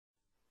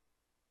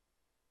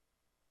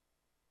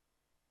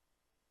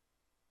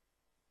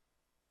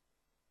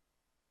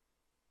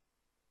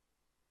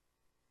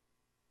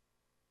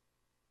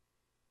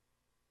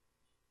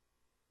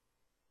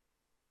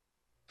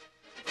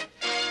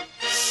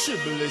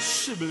Shibbly,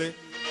 shibbly.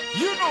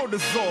 You know the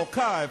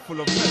Hawkeye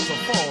full of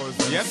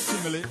metaphors. Yes,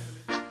 simile.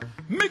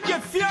 Me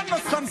get fear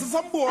understand so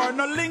some boy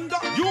no linger.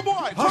 You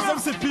boy, cause some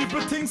see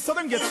people think so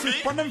them get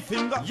sweep on them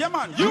finger. Yeah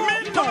man, you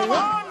mean no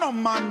one no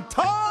man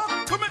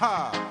talk to me.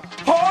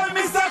 Hold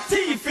Mr.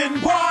 Thiefin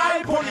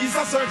boy, police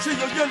are searching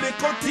you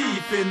little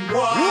thiefin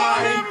boy.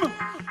 Him.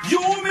 You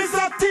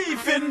Mr.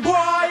 Thiefin boy,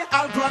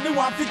 I'll granny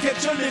want to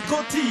catch your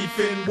little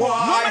thiefin boy.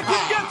 No make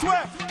it get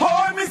where.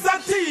 Hold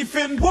Mr.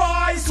 Thiefin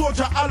boy,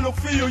 soldier I look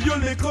for you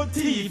little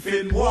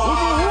thiefin boy.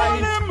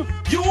 Him.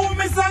 You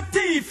Mr.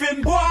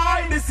 Thiefin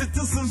boy, the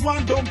citizens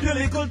want dump your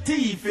little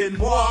thiefin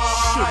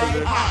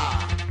boy.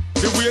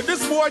 The way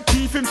this boy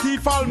thief him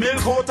thief all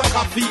milk out of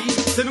coffee.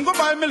 Send him go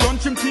buy me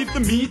lunch him thief the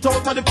meat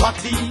out of the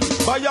patty.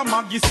 Buy a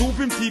Maggie soup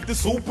him thief the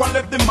soup and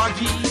left the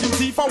Maggie. Him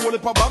thief a whole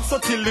heap of bags so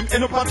till him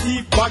end up a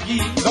thief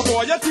baggy. The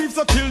boy a thief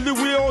so till the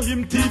way how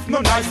him thief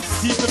no nice.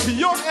 Thief the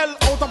P.O.L.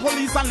 out of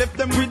police and left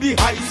them with the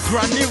ice.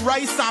 Granny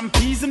rice and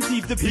peas him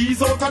thief the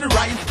peas out of the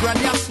rice.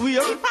 Granny a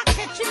swear if I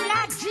catch him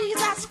like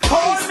Jesus Christ.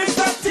 Call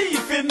Mr.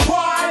 Thiefin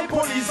boy,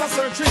 police are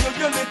searching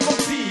you little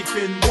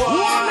thiefin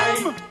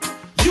boy.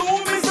 You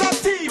Mr.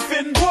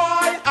 Thiefin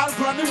boy, I'll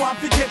granny want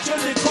to catch your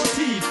little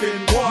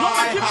thiefin boy. No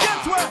make you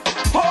get where.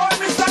 Oh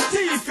Mr.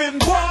 Thiefin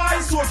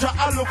boy, soldier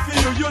I look for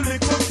you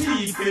little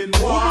thiefin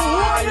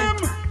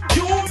boy.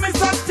 You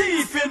Mr.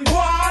 Thiefin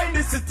boy,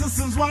 the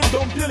citizens want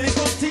dump your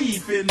little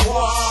thiefin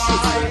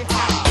boy.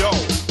 Yo,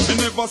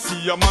 me never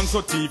see a man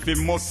so thief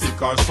him must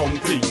sick or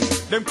something.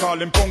 Them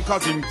call him punk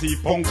cause him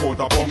thief punk out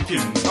a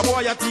pumpkin. The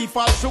boy a thief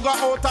all sugar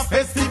out a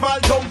festival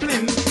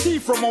dumpling.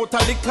 Thief from out a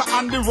liquor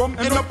and the rum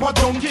end up a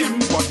dunking.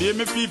 But they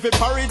me thief a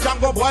porridge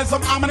and go boil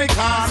some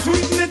American.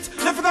 Sweeten it,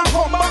 left it and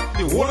come back,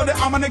 the whole of the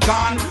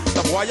American.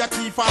 The boy a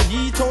thief a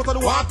heat out of the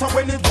water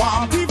when it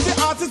warm. Thief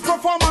the artist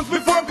performance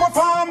before him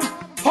perform.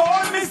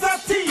 Hold Mr.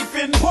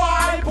 Thiefin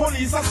boy,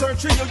 police are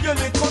searching you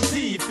little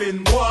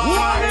thiefin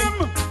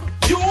boy.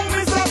 You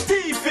Mr.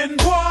 Thiefin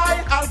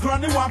boy, I'll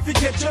granny want to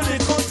catch your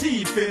little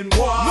thiefin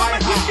boy. No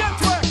make it get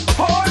where.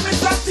 Hold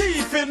Mr.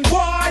 Thiefin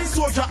boy,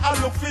 soldier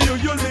I look for you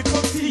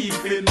little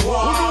thiefin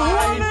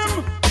boy.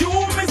 You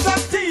Mr.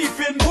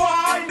 Thiefin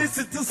boy, the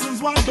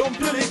citizens want dump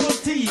your little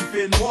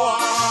thiefin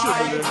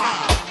boy.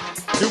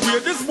 The way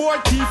this boy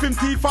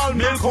thief all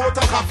milk out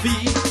of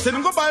coffee. Send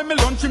him go buy me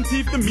lunch him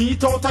thief the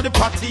meat out of the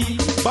patty.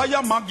 Buy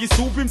a Maggie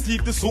soup him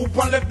thief the soup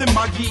and left the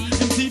Maggie.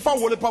 Him thief a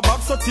whole heap of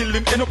bags so till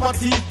him end up a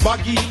thief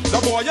baggy. The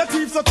boy a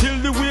thief so till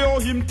the way how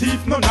him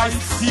thief no nice.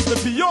 Thief the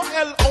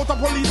P.O.L. out of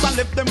police and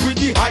left them with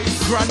the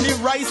ice. Granny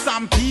rice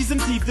and peas him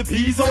thief the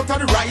peas out of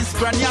the rice.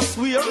 Granny a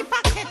swear if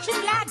I catch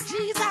him like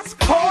Jesus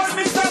Christ. Call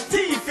Mr.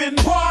 Thiefin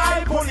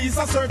boy, police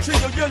are searching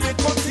you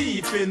little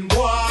thiefin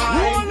boy.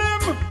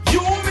 You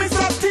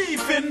Mr.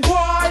 Thiefin boy,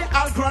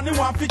 I'll granny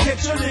want to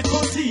catch your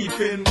little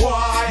thiefin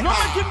boy. No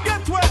make him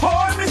get where.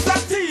 Oh Mr.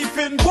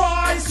 Thiefin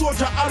boy,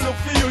 soldier I look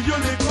for you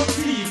little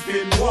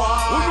thiefin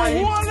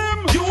boy.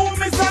 You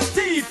Mr.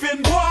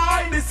 Thiefin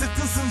boy, the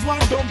citizens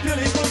want dump your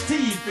little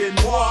thiefin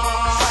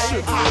boy.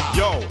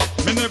 Yo,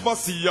 me never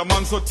see a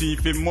man so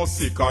thief him must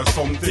sick or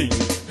something.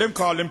 Them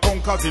call him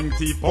punk cause him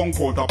thief punk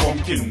out a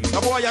pumpkin.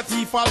 The boy a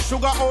thief all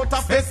sugar out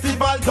a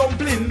festival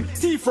dumpling.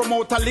 Thief from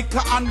out a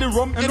liquor and the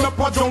rum end up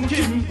a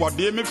junkin. But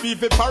they me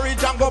thief a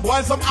porridge and go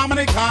boil some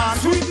American.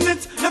 Sweeten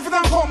it, left it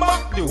and come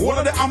back, the whole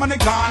of the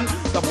American.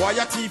 The boy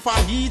a thief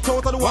a heat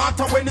out of the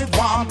water when it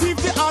warm. Thief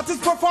the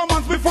artist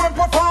performance before him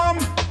perform.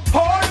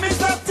 Hold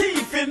Mr.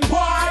 Thiefin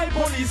boy,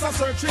 police are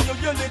searching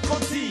you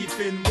little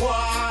thiefin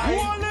boy.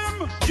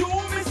 You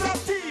Mr.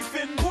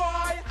 Thiefin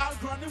boy, I'll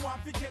granny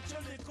want to catch